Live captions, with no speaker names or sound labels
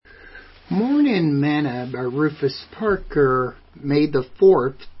Morning Manna by Rufus Parker, May the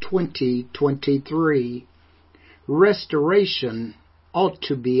 4th, 2023. Restoration ought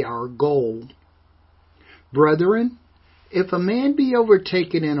to be our goal. Brethren, if a man be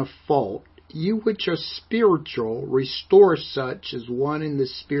overtaken in a fault, you which are spiritual, restore such as one in the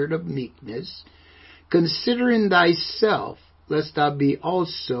spirit of meekness, considering thyself, lest thou be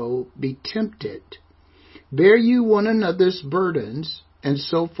also be tempted. Bear you one another's burdens, and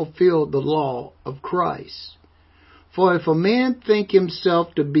so fulfill the law of Christ. For if a man think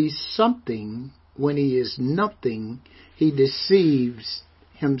himself to be something when he is nothing, he deceives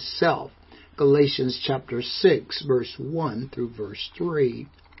himself. Galatians chapter 6, verse 1 through verse 3.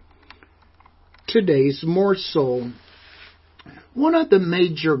 Today's morsel. One of the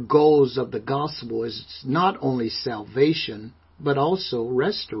major goals of the gospel is not only salvation, but also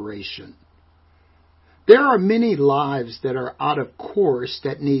restoration. There are many lives that are out of course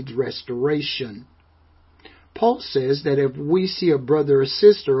that need restoration. Paul says that if we see a brother or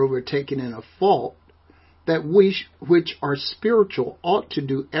sister overtaken in a fault, that we which are spiritual ought to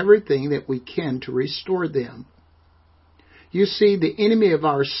do everything that we can to restore them. You see, the enemy of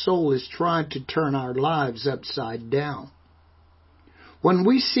our soul is trying to turn our lives upside down. When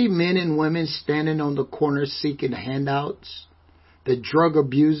we see men and women standing on the corner seeking handouts, the drug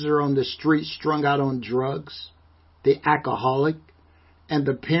abuser on the street strung out on drugs, the alcoholic, and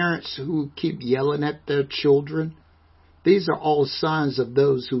the parents who keep yelling at their children, these are all signs of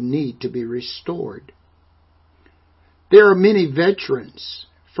those who need to be restored. There are many veterans,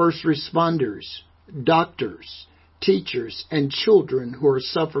 first responders, doctors, teachers, and children who are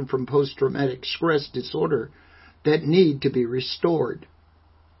suffering from post-traumatic stress disorder that need to be restored.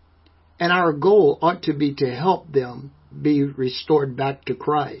 And our goal ought to be to help them be restored back to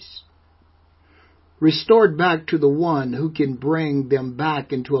Christ. Restored back to the one who can bring them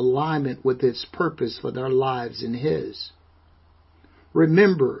back into alignment with His purpose for their lives and His.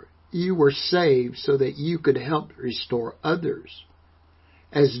 Remember, you were saved so that you could help restore others.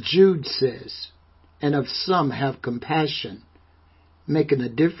 As Jude says, and of some have compassion, making a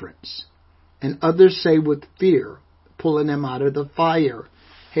difference. And others say with fear, pulling them out of the fire,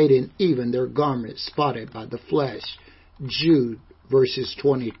 hating even their garments spotted by the flesh. Jude verses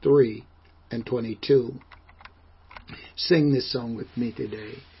 23 and 22. Sing this song with me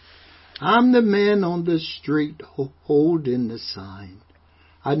today. I'm the man on the street holding the sign.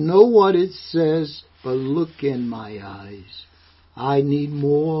 I know what it says, but look in my eyes. I need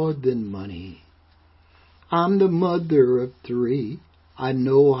more than money. I'm the mother of 3. I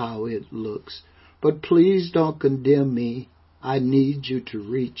know how it looks, but please don't condemn me. I need you to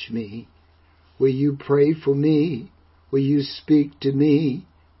reach me. Will you pray for me? Will you speak to me?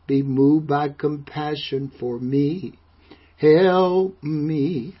 Be moved by compassion for me. Help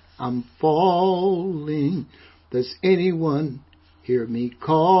me, I'm falling. Does anyone hear me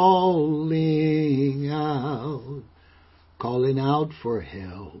calling out for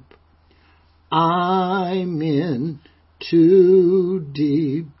help? I'm in too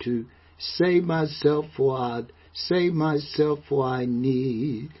deep to save myself, for I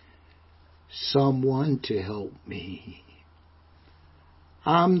need someone to help me.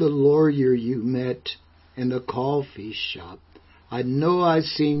 I'm the lawyer you met in the coffee shop. I know I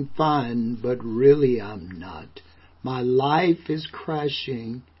seem fine, but really I'm not. My life is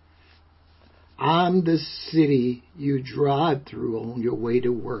crashing. I'm the city you drive through on your way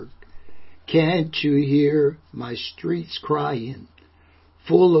to work. Can't you hear my streets crying,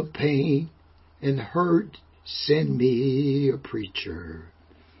 full of pain and hurt? Send me a preacher.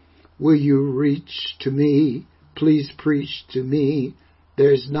 Will you reach to me? Please preach to me.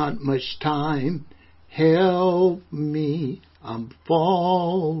 There's not much time. Help me. I'm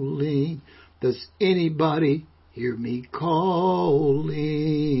falling. Does anybody hear me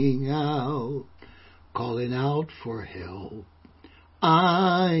calling out for help?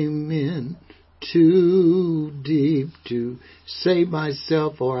 I'm in too deep to save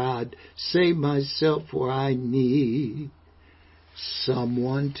myself, or I'd save myself, for I need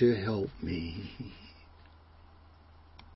someone to help me.